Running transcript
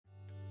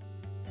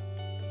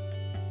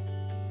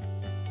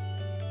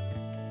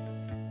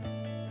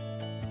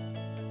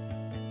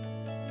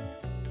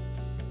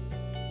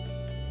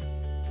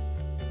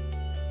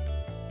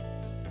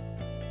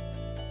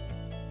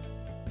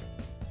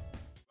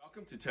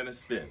to Tennis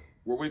Spin,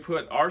 where we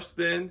put our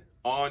spin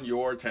on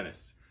your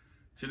tennis.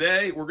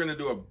 Today, we're gonna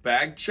do a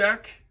bag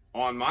check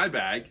on my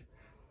bag,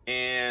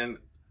 and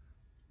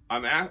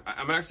I'm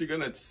actually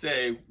gonna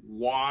say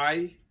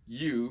why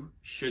you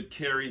should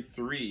carry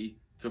 3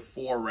 to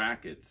 4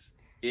 rackets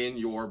in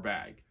your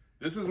bag.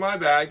 This is my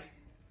bag.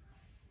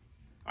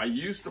 I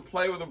used to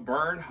play with a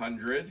Burn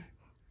 100,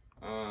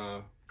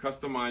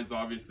 customized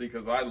obviously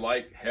because I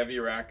like heavy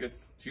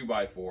rackets,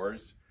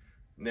 2x4s.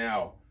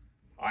 Now,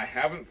 I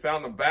haven't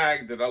found a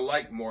bag that I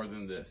like more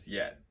than this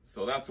yet.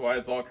 So that's why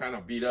it's all kind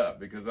of beat up,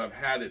 because I've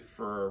had it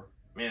for,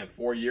 man,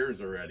 4 years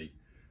already.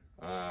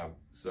 And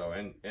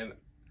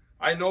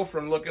I know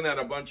from looking at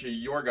a bunch of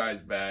your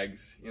guys'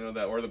 bags, you know,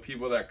 that, or the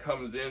people that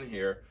comes in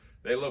here,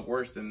 they look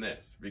worse than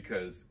this,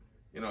 because,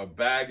 you know, a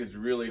bag is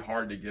really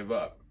hard to give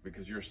up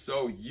because you're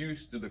so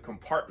used to the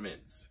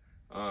compartments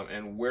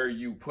and where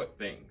you put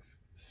things.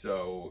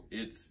 So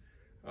it's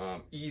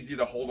easy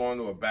to hold on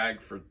to a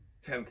bag for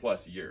 10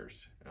 plus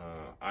years.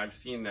 I've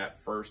seen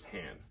that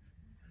firsthand.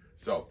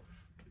 So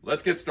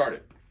let's get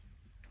started.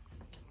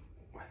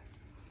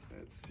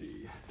 Let's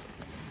see.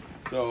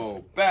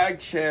 So bag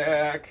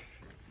check,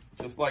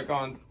 just like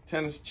on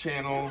Tennis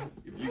Channel,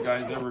 if you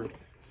guys ever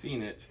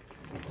seen it.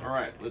 All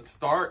right, let's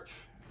start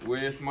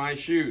with my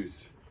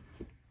shoes.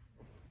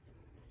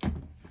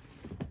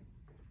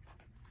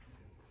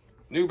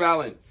 New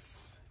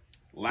Balance,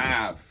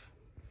 Lav,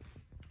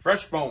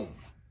 Fresh Foam,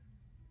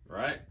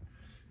 right?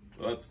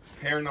 So that's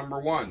pair number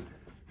 1.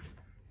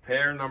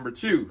 Pair number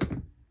 2,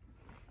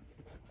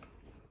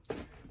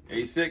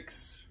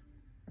 A6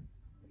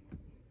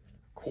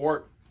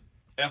 Court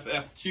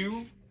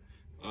FF2,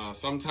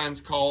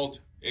 sometimes called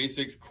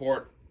A6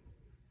 Court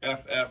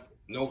FF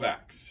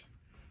Novax.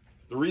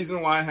 The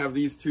reason why I have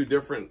these 2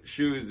 different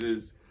shoes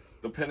is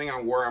depending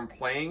on where I'm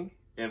playing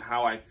and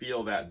how I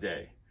feel that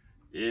day.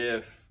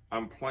 If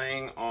I'm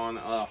playing on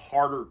a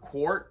harder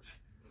court,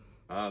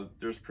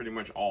 there's pretty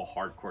much all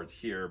hard courts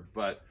here,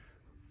 but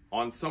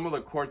on some of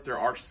the courts there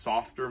are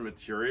softer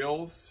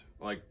materials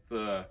like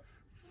the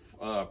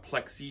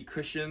plexi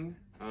cushion.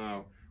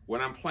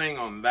 When I'm playing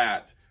on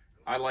that,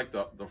 I like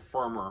the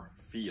firmer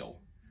feel.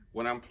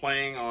 When I'm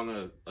playing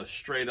on a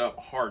straight up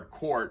hard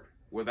court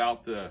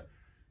without the,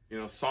 you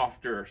know,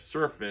 softer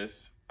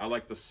surface, I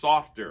like the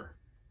softer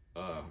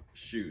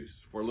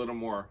shoes for a little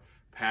more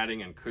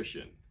padding and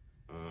cushion.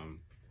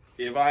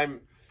 If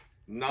I'm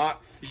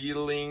not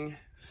feeling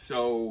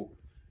so,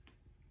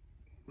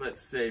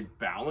 let's say,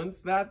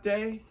 balanced that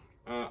day,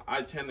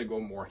 I tend to go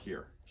more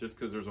here just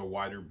because there's a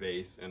wider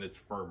base and it's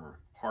firmer,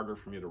 harder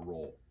for me to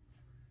roll.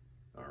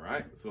 All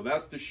right, so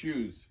that's the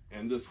shoes,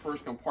 and this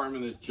first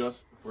compartment is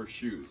just for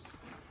shoes.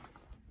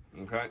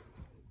 Okay,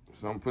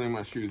 so I'm putting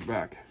my shoes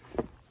back.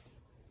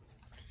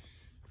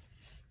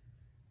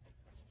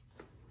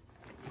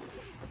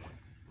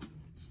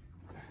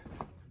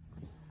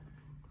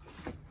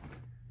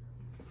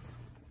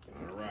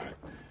 All right.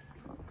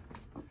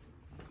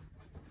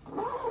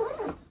 So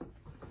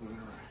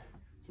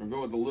we'll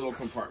go with the little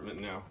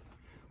compartment now.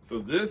 So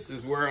this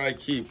is where I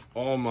keep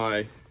all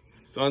my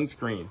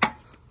sunscreen.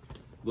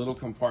 Little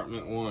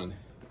compartment 1,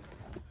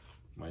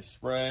 my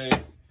spray,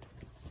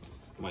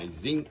 my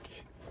zinc,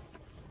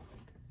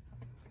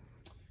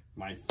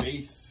 my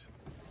face,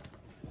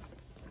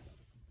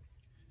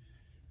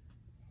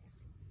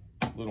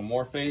 a little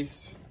more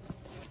face.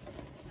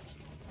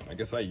 I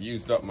guess I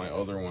used up my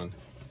other one.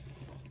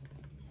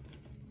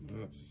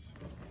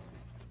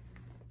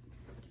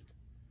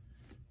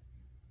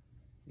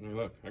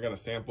 Look, I got a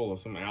sample of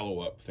some Aloe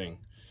Up thing.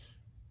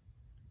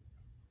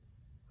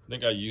 I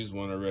think I used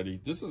one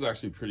already. This is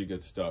actually pretty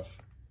good stuff,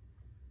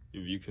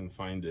 if you can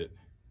find it.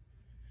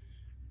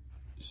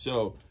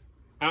 So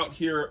out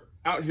here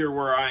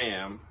where I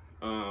am,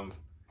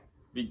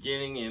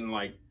 beginning in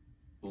like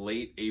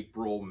late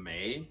April,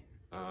 May,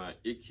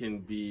 it can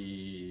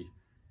be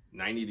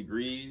 90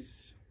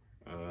 degrees,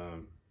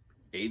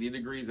 80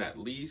 degrees at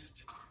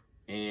least.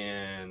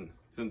 And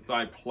since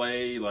I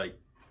play like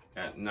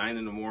at 9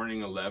 in the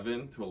morning,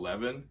 11 to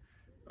 11,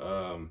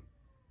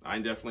 I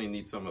definitely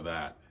need some of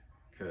that,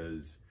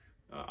 because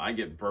I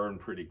get burned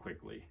pretty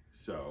quickly.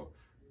 So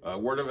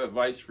word of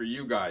advice for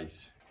you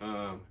guys,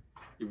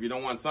 if you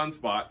don't want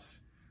sunspots,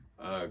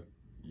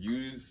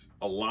 use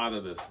a lot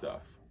of this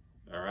stuff.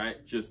 All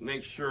right, just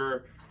make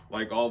sure,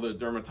 like all the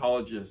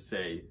dermatologists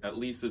say, at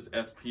least it's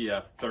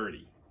SPF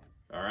 30.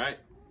 All right,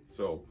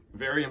 so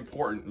very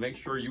important, make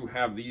sure you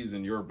have these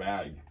in your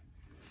bag.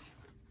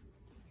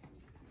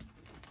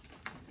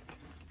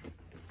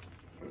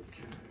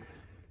 Okay,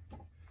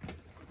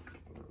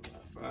 put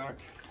that back.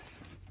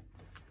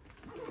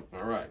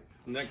 All right,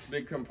 next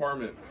big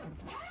compartment.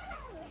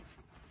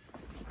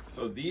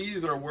 So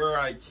these are where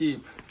I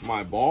keep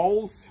my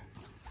balls.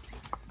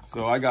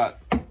 So I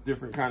got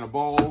different kind of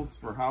balls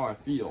for how I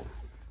feel.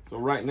 So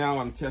right now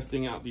I'm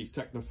testing out these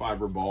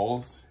Technofiber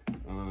balls.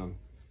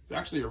 It's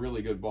actually a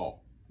really good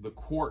ball. The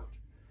Court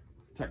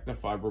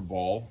Technofiber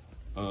ball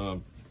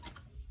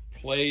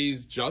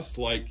plays just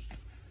like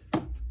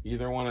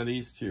either one of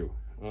these two.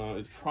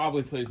 It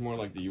probably plays more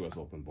like the US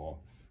Open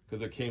ball,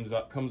 because it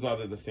comes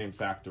out of the same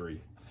factory.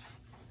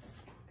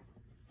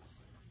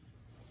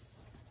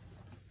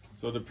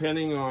 So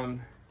depending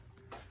on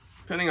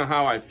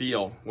how I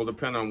feel will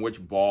depend on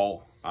which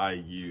ball I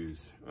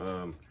use.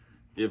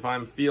 If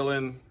I'm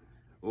feeling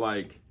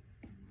like,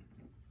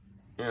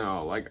 you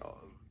know, like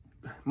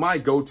my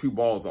go-to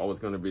ball is always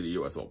going to be the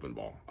US Open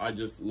ball. I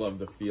just love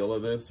the feel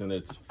of this, and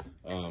it's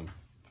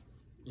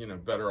you know,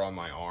 better on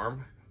my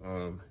arm.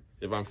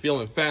 If I'm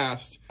feeling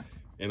fast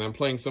and I'm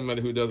playing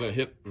somebody who doesn't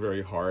hit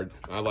very hard,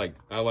 I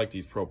like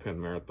these Pro Pen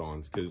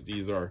Marathons because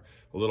these are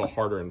a little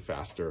harder and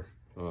faster.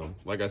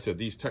 Like I said,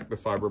 these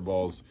Technofiber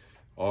balls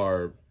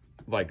are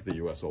like the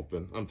US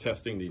Open. I'm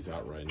testing these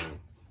out right now.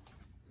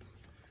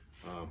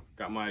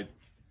 Got my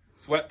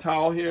sweat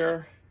towel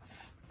here.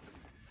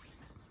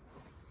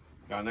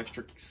 Got an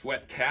extra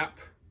sweat cap,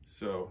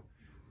 so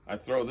I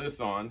throw this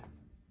on.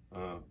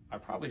 I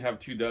probably have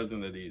 2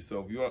 dozen of these,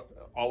 so if you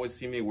always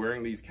see me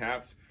wearing these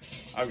caps,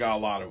 I've got a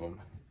lot of them.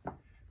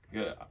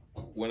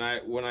 When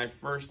I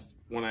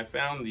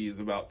found these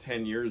about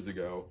 10 years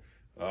ago,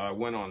 I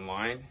went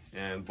online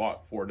and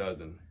bought 4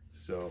 dozen,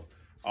 so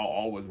I'll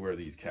always wear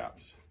these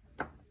caps.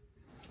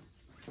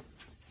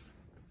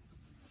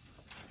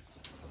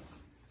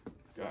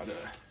 Got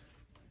a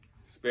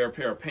spare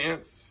pair of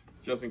pants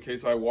just in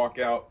case I walk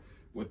out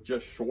with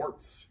just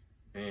shorts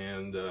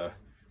and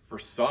for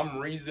some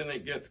reason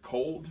it gets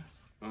cold.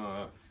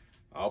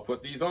 I'll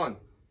put these on.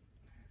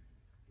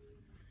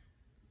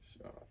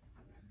 So,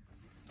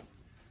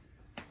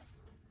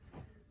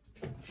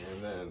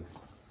 and then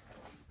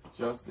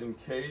just in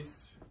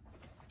case,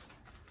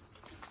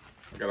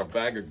 I got a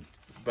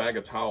bag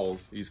of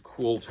towels, these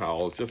cool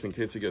towels, just in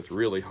case it gets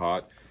really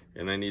hot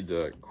and I need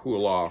to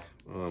cool off.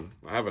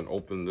 I haven't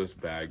opened this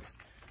bag,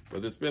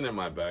 but it's been in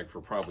my bag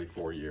for probably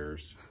 4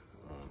 years.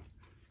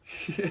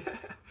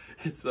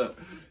 It's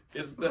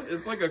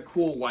like a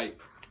cool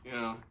wipe, you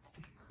know.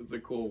 It's a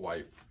cool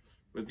wipe,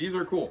 but these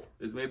are cool.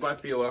 It's made by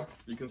Fila.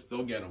 You can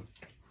still get them.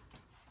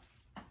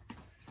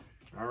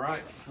 All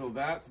right, so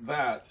that's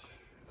that.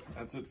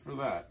 That's it for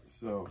that.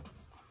 So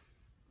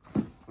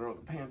throw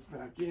the pants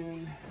back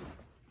in.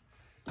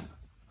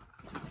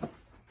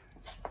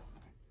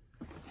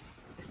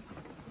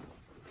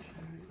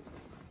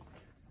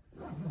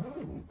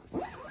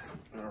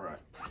 All right.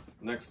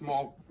 The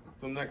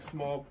next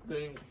small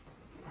thing.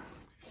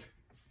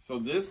 So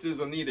this is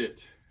a need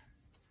it.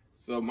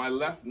 So my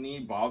left knee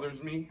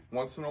bothers me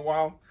once in a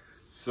while.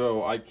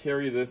 So I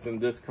carry this in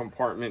this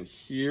compartment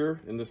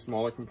here, in this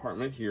smaller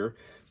compartment here,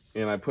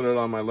 and I put it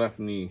on my left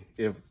knee.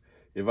 If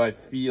I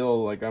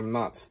feel like I'm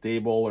not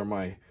stable or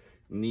my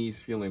knee's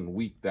feeling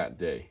weak that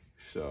day.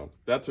 So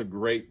that's a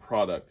great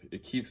product.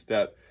 It keeps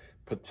that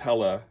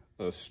patella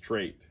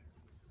straight.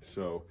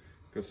 So,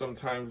 because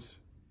sometimes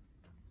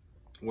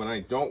when I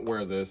don't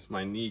wear this,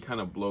 my knee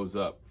kind of blows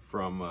up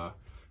from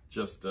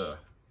just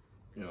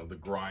you know, the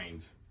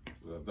grind,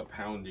 the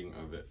pounding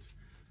of it.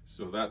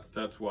 So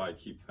that's why I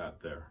keep that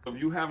there. If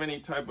you have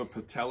any type of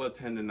patella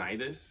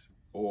tendonitis,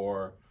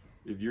 or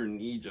if your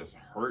knee just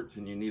hurts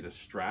and you need a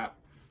strap,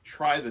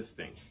 try this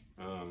thing.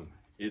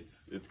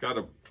 It's got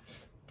a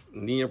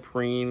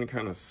neoprene,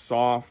 kind of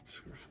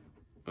soft,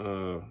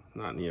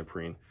 not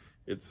neoprene.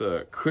 It's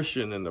a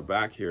cushion in the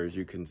back here, as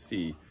you can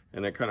see,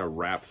 and it kind of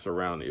wraps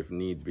around if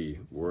need be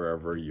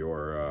wherever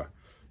your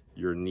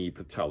knee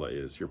patella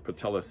is. Your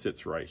patella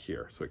sits right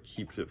here, so it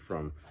keeps it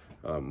from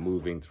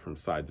moving from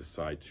side to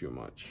side too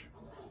much.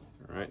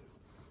 All right,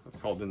 that's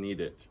called the need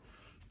it.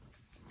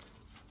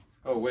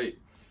 Oh wait,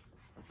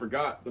 I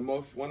forgot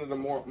one of the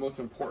most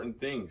important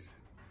things.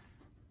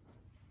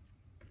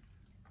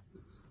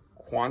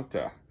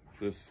 Quanta,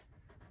 this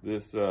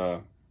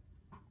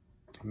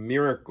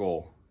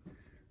miracle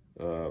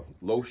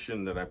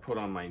lotion that I put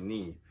on my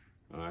knee.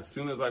 As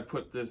soon as I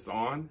put this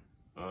on,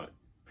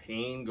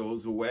 pain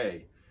goes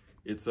away.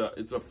 It's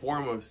a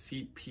form of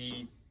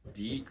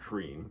CPD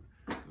cream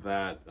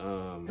that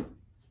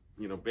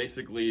you know,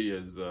 basically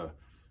is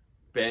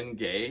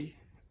Bengay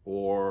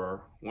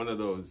or one of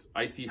those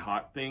icy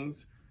hot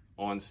things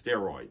on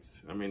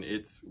steroids. I mean,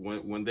 it's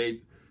when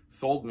they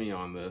sold me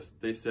on this,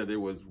 they said it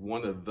was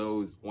one of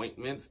those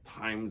ointments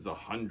times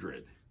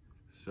 100.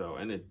 So,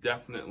 and it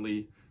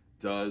definitely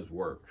does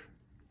work.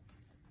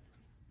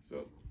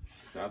 So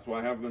that's why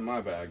I have them in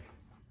my bag.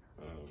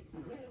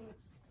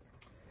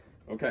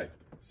 Okay,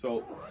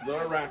 so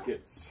the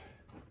Rackets.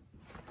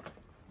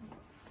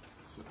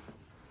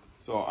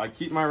 So I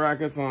keep my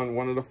Rackets on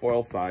one of the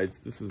foil sides.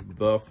 This is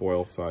the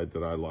foil side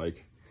that I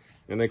like.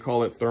 And they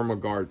call it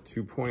Thermoguard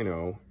 2.0.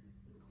 All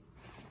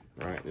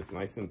right, it's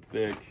nice and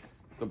thick.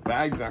 The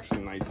bag's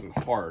actually nice and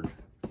hard.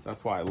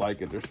 That's why I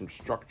like it. There's some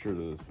structure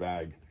to this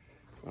bag.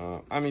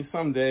 I mean,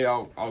 someday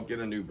I'll get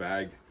a new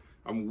bag.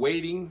 I'm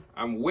waiting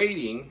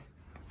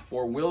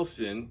for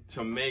Wilson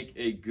to make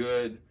a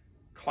good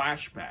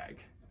Clash bag,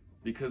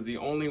 because the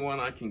only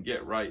one I can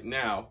get right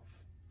now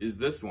is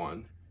this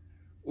one,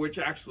 which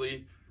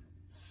actually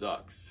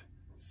sucks.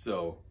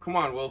 So come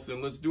on,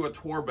 Wilson, let's do a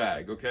tour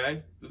bag,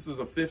 okay? This is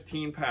a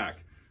 15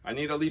 pack. I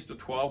need at least a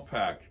 12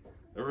 pack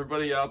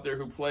Everybody out there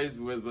who plays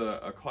with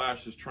a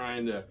Clash is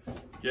trying to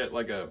get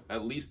like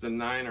at least a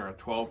 9 or a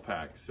 12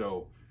 pack.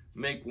 So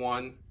make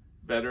one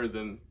better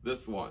than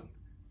this one.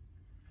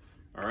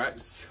 All right,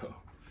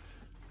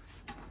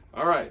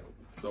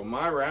 so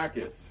my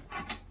rackets,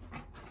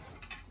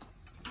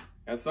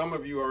 as some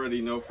of you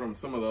already know from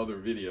some of the other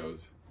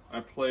videos,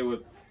 I play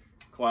with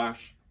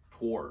Clash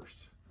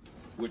Tours,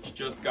 which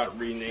just got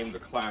renamed the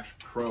Clash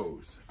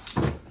Pros.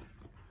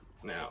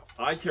 Now,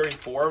 I carry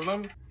 4 of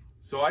them.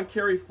 So I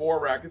carry 4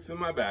 rackets in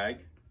my bag,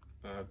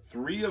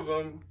 3 of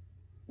them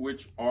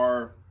which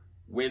are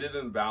weighted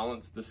and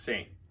balanced the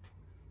same.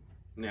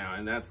 Now,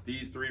 and that's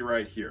these 3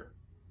 right here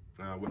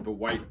with the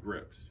white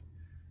grips.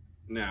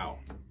 Now,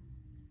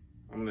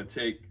 I'm gonna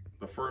take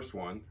the first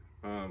one.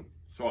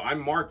 So I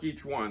mark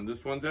each one.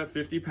 This one's at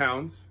 50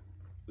 pounds.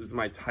 This is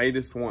my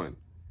tightest one,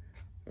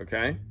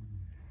 okay?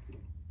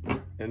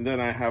 And then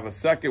I have a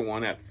second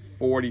one at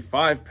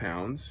 45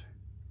 pounds.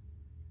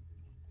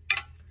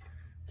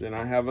 Then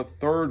I have a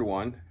third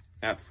one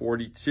at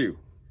 42.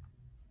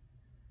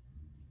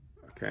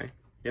 Okay,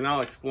 and I'll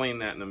explain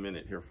that in a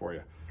minute here for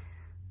you.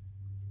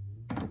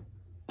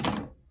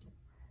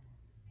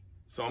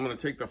 So I'm going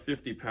to take the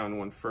 50-pound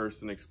one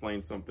first and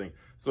explain something.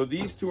 So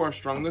these 2 are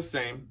strung the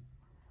same,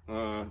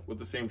 with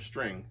the same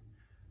string.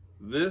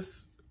 The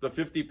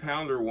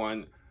 50-pounder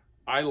one,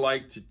 I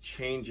like to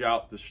change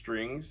out the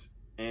strings,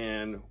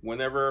 and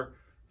whenever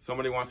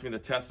somebody wants me to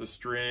test a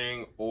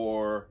string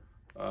or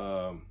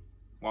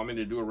want me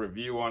to do a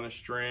review on a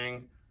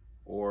string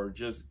or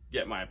just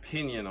get my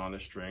opinion on a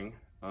string,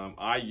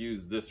 I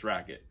use this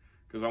racket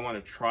because I want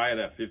to try it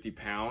at 50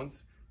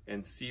 pounds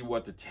and see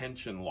what the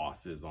tension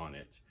loss is on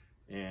it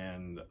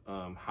and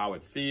how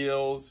it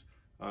feels.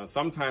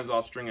 Sometimes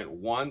I'll string it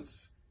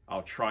once,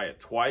 I'll try it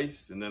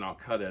twice, and then I'll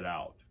cut it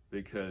out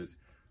because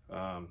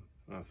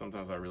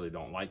sometimes I really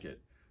don't like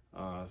it.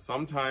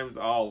 Sometimes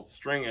I'll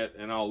string it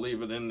and I'll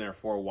leave it in there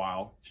for a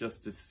while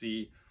just to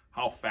see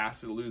how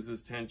fast it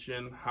loses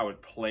tension, how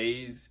it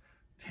plays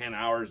 10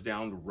 hours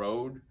down the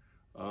road,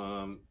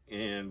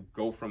 and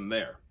go from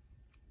there.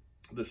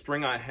 The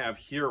string I have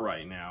here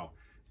right now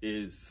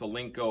is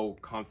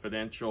Solinco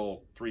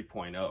Confidential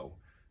 3.0.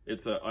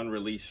 It's an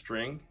unreleased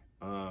string.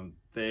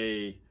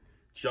 They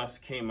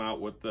just came out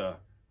with the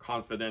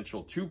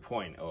Confidential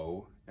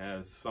 2.0,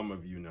 as some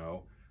of you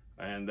know,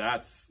 and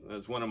that's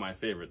one of my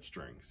favorite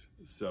strings.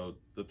 So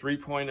the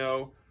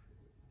 3.0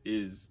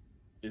 is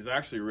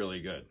actually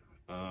really good.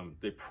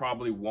 They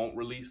probably won't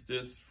release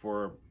this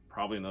for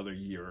probably another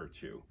year or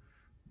 2,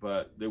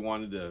 but they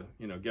wanted to,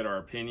 get our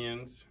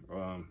opinions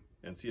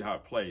and see how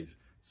it plays.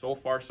 So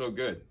far, so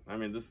good. I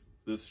mean,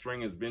 this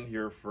string has been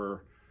here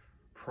for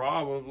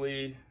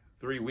probably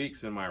 3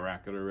 weeks in my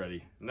racket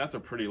already, and that's a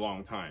pretty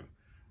long time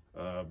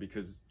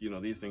because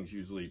these things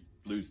usually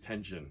lose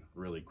tension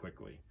really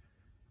quickly.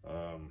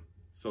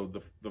 So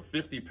the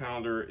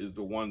 50-pounder is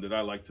the one that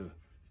I like to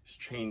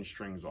change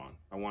strings on.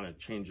 I want to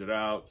change it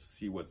out,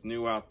 see what's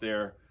new out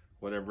there.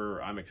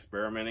 Whatever I'm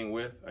experimenting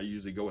with, I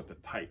usually go with the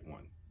tight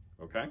one,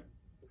 okay?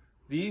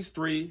 These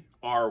 3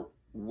 are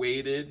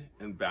weighted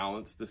and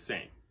balanced the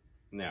same.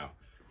 Now,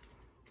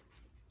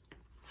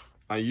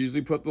 I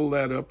usually put the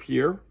lead up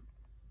here,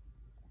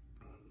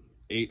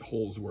 8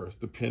 holes worth,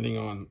 depending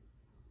on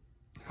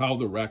how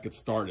the racket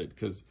started,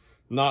 because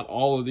not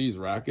all of these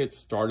rackets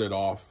started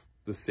off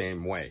the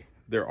same way.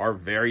 There are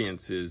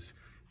variances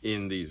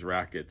in these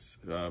rackets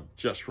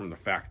just from the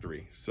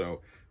factory,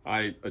 so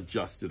I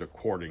adjusted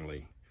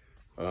accordingly.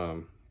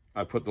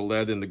 I put the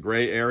lead in the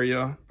gray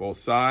area, both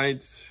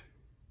sides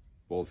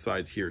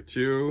here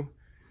too.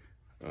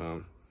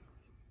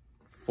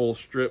 Full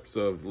strips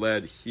of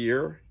lead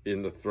here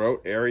in the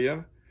throat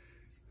area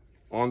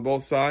on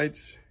both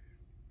sides.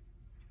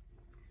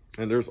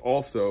 And there's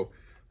also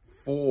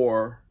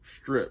 4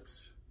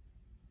 strips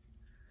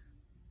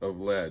of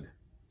lead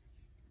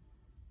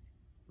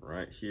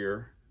right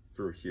here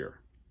through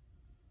here.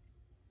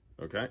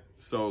 Okay,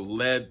 so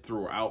lead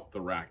throughout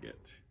the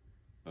racket.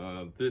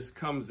 This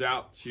comes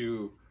out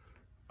to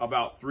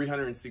about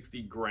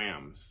 360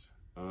 grams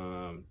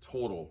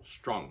total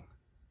strung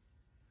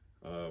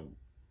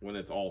when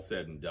it's all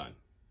said and done.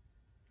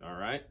 All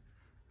right,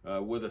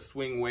 with a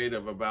swing weight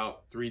of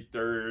about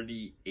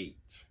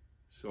 338.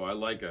 So I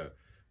like a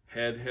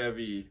head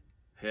heavy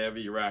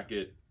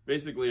racket,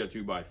 basically a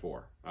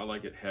 2x4. I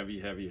like it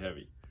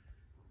heavy.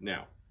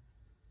 Now,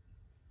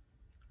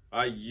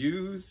 I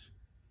use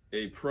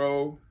a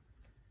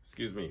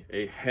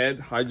Head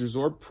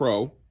Hydrosorb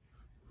Pro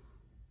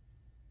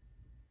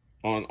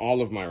on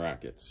all of my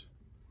rackets.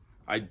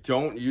 I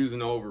don't use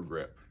an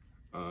overgrip.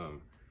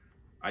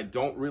 I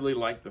don't really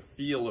like the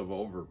feel of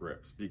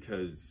overgrips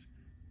because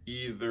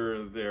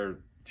either they're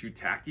too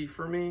tacky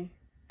for me,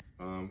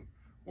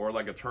 or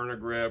like a Turner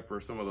grip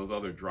or some of those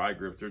other dry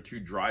grips, they're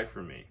too dry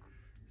for me.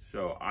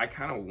 So I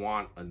kind of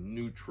want a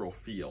neutral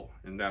feel,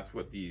 and that's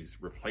what these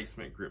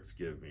replacement grips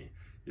give me,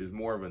 is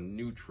more of a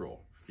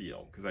neutral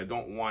feel, because I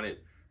don't want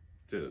it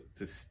to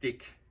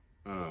stick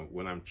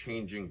when I'm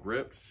changing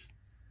grips.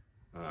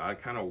 I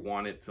kind of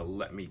want it to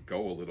let me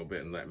go a little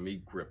bit and let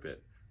me grip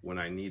it when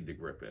I need to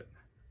grip it.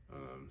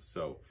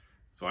 So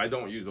I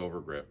don't use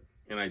overgrip,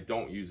 and I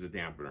don't use a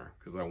dampener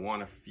because I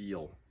want to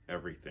feel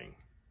everything.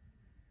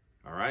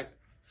 All right.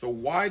 So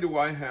why do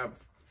I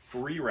have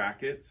 3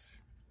 rackets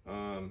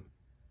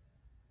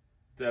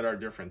that are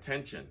different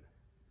tension?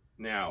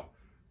 Now,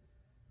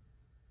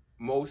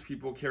 most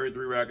people carry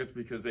 3 rackets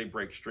because they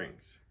break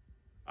strings.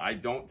 I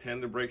don't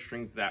tend to break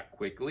strings that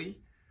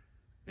quickly,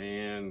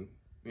 and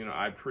you know,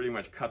 I pretty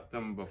much cut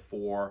them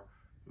before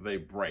they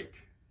break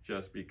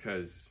just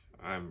because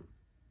I'm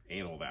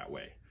anal that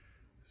way.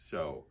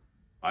 So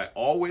I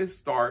always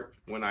start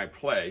when I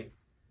play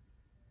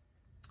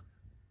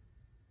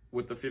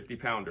with the 50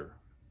 pounder.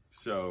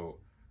 So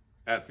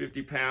at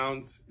 50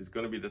 pounds is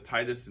going to be the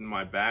tightest in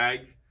my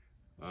bag.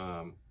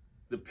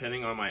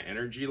 Depending on my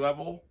energy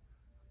level,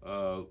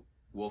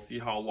 we'll see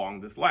how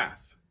long this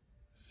lasts.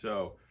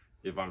 So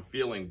if I'm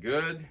feeling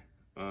good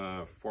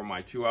for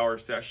my 2-hour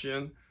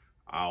session,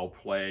 I'll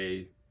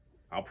probably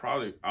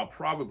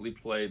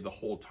play the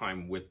whole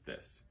time with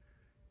this.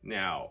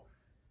 Now,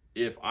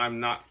 if I'm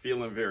not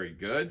feeling very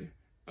good,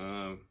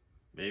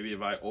 maybe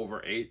if I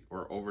overate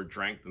or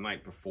overdrank the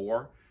night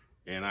before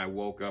and I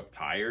woke up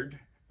tired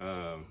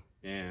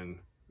and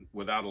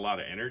without a lot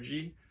of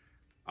energy,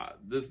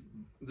 this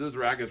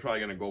racket is probably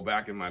going to go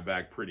back in my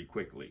bag pretty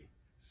quickly.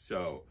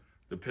 So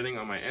depending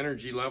on my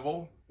energy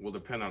level will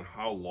depend on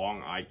how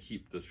long I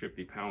keep this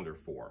 50 pounder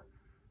for.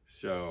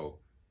 So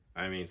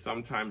I mean,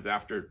 sometimes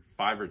after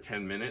 5 or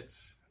 10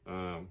 minutes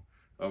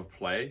of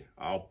play,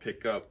 I'll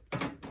pick up,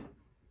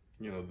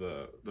 you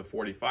know, the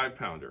 45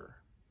 pounder,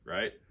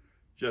 right?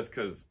 Just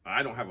because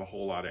I don't have a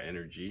whole lot of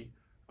energy.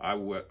 I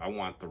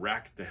want the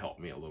racket to help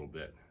me a little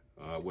bit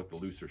with the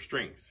looser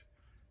strings.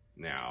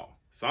 Now,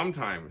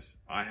 sometimes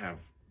I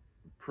have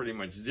pretty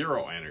much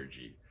 0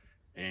 energy,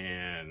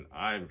 and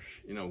I'm,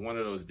 you know, one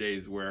of those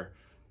days where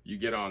you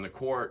get on the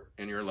court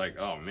and you're like,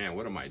 oh man,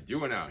 what am I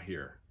doing out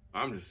here?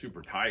 I'm just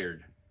super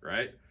tired,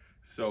 right?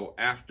 So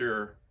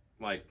after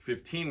like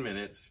 15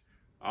 minutes,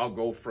 I'll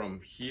go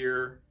from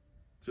here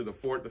to the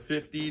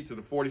 50 to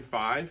the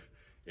 45,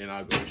 and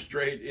I'll go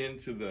straight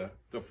into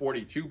the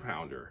 42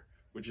 pounder,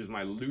 which is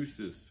my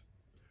loosest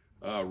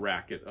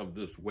racket of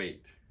this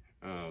weight.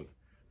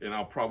 And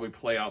I'll probably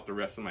play out the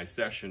rest of my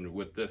session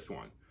with this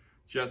one,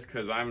 just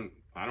because I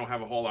don't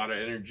have a whole lot of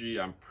energy.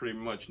 I'm pretty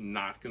much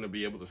not going to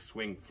be able to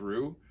swing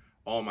through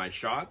all my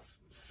shots,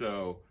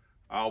 so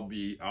I'll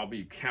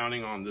be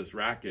counting on this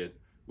racket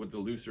with the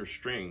looser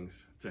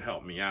strings to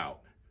help me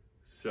out.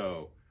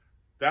 So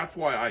that's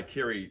why I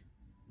carry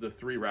the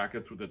 3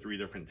 rackets with the 3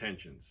 different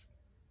tensions.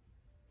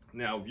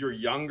 Now, if you're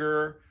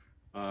younger,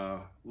 a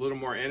little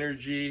more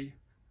energy,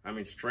 I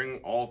mean, string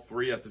all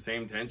 3 at the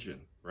same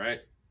tension, right?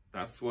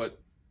 That's what,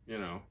 you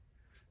know,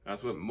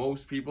 that's what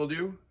most people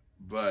do.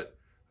 But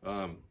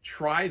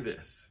try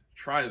this.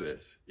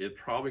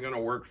 It's probably going to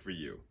work for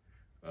you.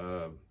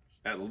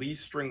 At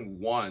least string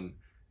 1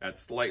 at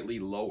slightly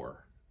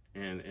lower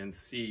and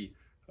see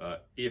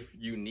if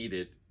you need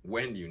it,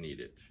 when you need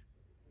it.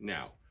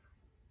 Now,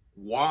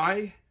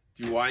 why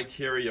do I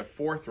carry a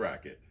 4th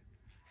racket?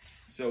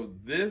 So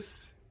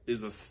this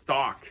is a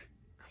stock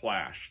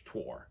Clash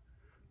tour,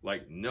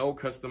 like no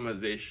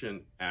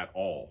customization at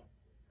all.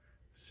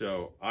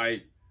 So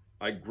I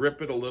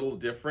grip it a little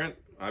different.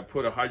 I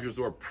put a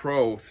Hydrozor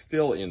Pro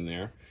still in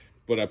there,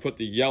 but I put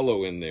the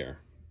yellow in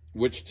there,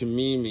 which to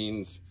me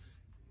means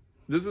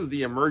this is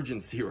the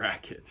emergency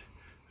racket.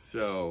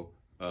 So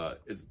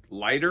it's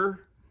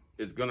lighter,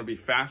 it's going to be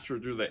faster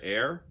through the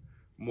air,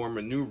 more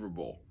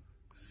maneuverable.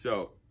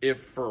 So if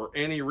for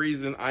any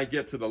reason I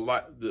get to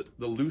the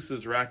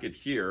loosest racket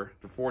here,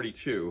 the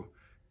 42,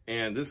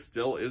 and this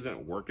still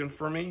isn't working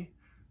for me,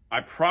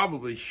 I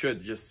probably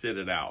should just sit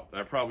it out.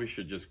 I probably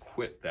should just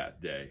quit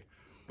that day.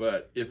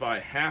 But if I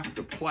have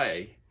to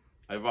play,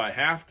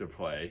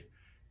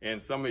 and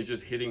somebody's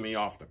just hitting me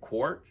off the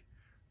court,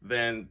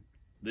 then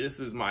this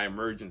is my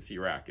emergency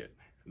racket.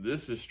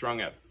 This is strung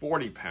at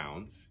 40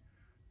 pounds,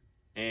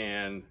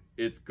 and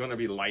it's gonna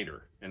be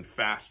lighter and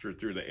faster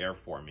through the air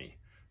for me.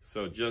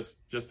 So just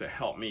to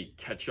help me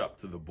catch up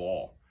to the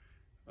ball.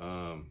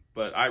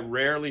 But I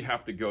rarely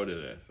have to go to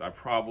this. I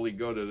probably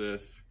go to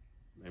this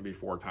maybe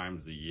 4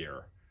 times a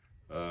year.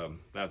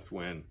 That's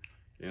when,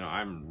 you know,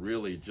 I'm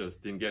really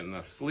just didn't get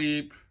enough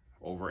sleep,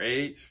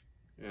 overate,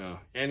 you know,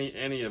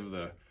 any of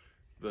the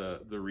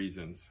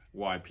reasons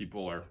why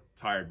people are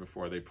tired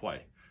before they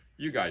play.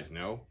 You guys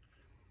know.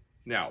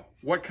 Now,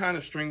 what kind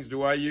of strings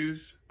do I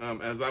use?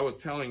 As I was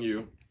telling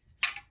you,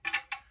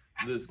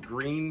 this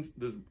green,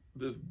 this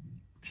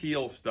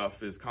teal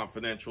stuff is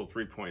Confidential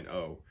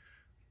 3.0.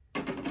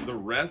 The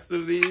rest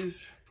of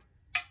these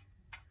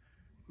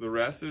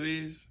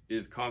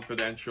is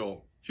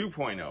Confidential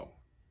 2.0.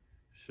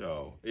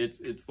 So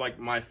it's like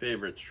my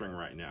favorite string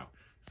right now.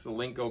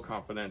 Solinco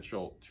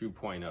Confidential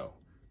 2.0.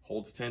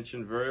 Holds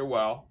tension very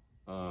well,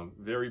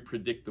 very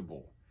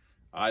predictable.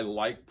 I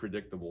like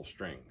predictable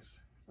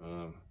strings.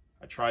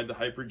 I tried the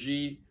Hyper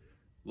G,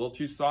 a little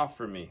too soft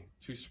for me,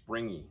 too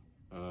springy.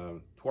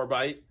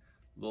 Torbite,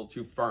 a little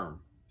too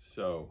firm.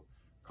 So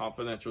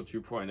Confidential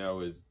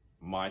 2.0 is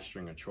my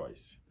string of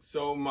choice.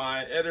 So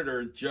my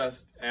editor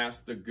just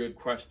asked a good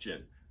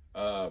question.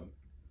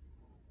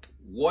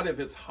 What if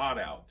it's hot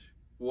out?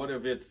 What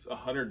if it's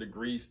 100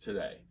 degrees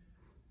today?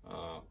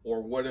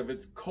 Or what if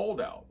it's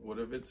cold out? What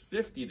if it's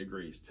 50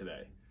 degrees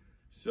today?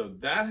 So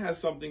that has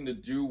something to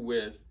do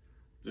with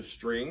the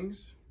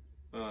strings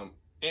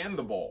and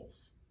the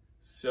balls.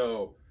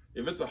 So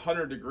if it's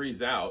 100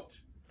 degrees out,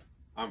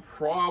 I'm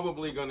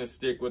probably going to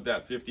stick with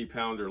that 50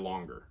 pounder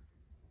longer,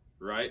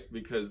 right?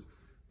 Because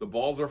the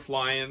balls are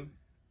flying,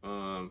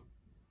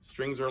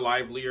 strings are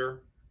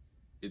livelier.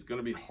 It's going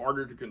to be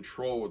harder to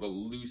control with a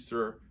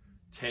looser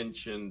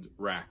tensioned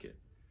racket.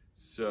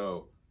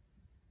 So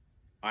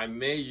I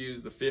may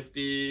use the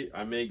 50,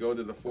 I may go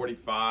to the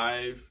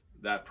 45.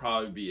 That'd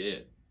probably be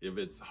it if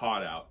it's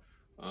hot out.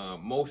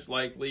 Most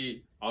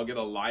likely I'll get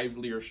a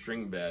livelier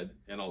string bed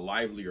and a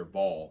livelier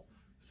ball.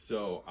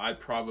 So I'd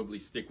probably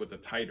stick with the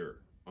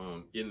tighter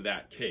in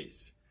that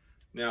case.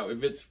 Now,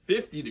 if it's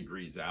 50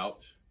 degrees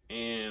out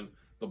and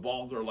the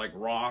balls are like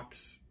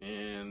rocks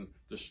and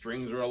the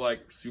strings are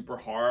like super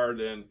hard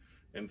and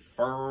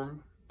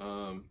firm,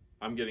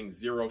 I'm getting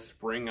zero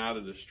spring out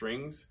of the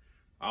strings,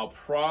 I'll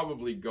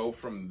probably go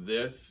from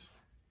this,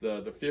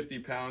 the 50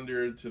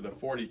 pounder to the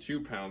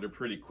 42 pounder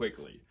pretty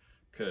quickly,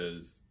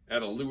 because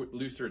at a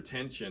looser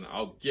tension,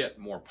 I'll get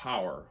more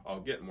power,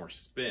 I'll get more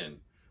spin.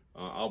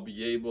 I'll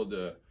be able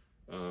to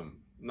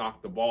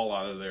knock the ball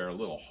out of there a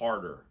little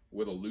harder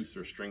with a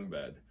looser string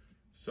bed.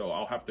 So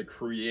I'll have to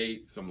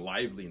create some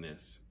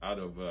liveliness out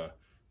of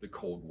the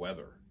cold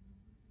weather.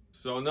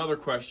 So another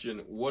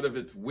question, what if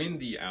it's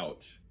windy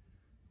out?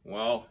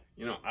 Well,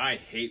 you know, I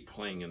hate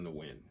playing in the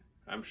wind.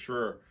 I'm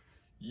sure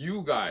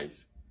you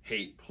guys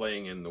hate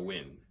playing in the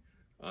wind.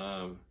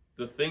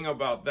 The thing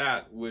about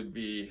that would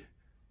be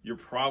you're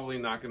probably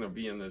not going to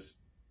be in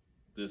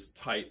this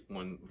tight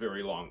one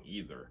very long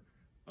either,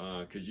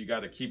 because you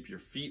got to keep your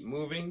feet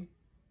moving,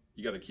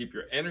 you got to keep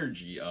your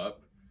energy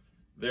up,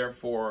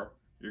 therefore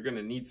you're going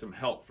to need some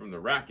help from the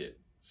racket.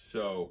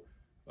 So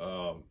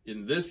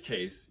in this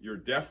case, you're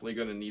definitely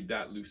going to need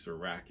that looser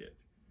racket.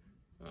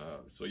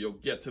 So you'll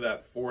get to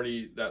that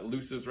 40, that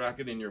loosest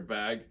racket in your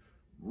bag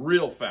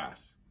real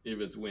fast if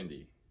it's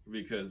windy,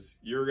 because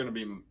you're going to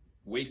be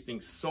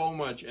wasting so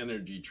much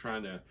energy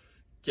trying to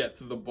get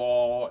to the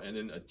ball and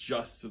then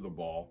adjust to the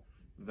ball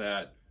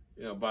that,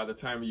 you know, by the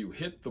time you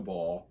hit the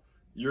ball,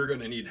 you're going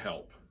to need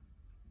help,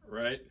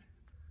 right?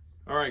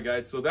 All right,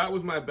 guys, so that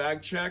was my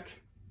bag check.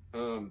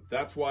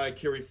 That's why I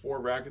carry 4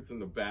 rackets in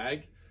the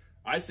bag.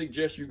 I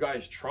suggest you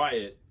guys try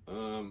it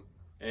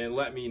and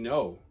let me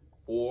know.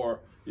 Or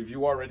if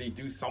you already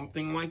do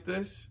something like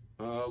this,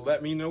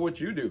 let me know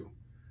what you do.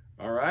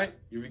 All right,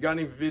 if you got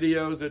any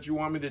videos that you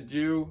want me to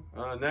do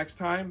next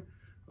time,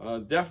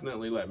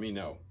 definitely let me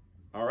know.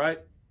 All right,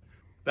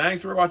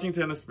 thanks for watching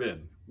Tennis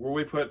Spin, where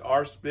we put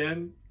our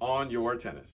spin on your tennis.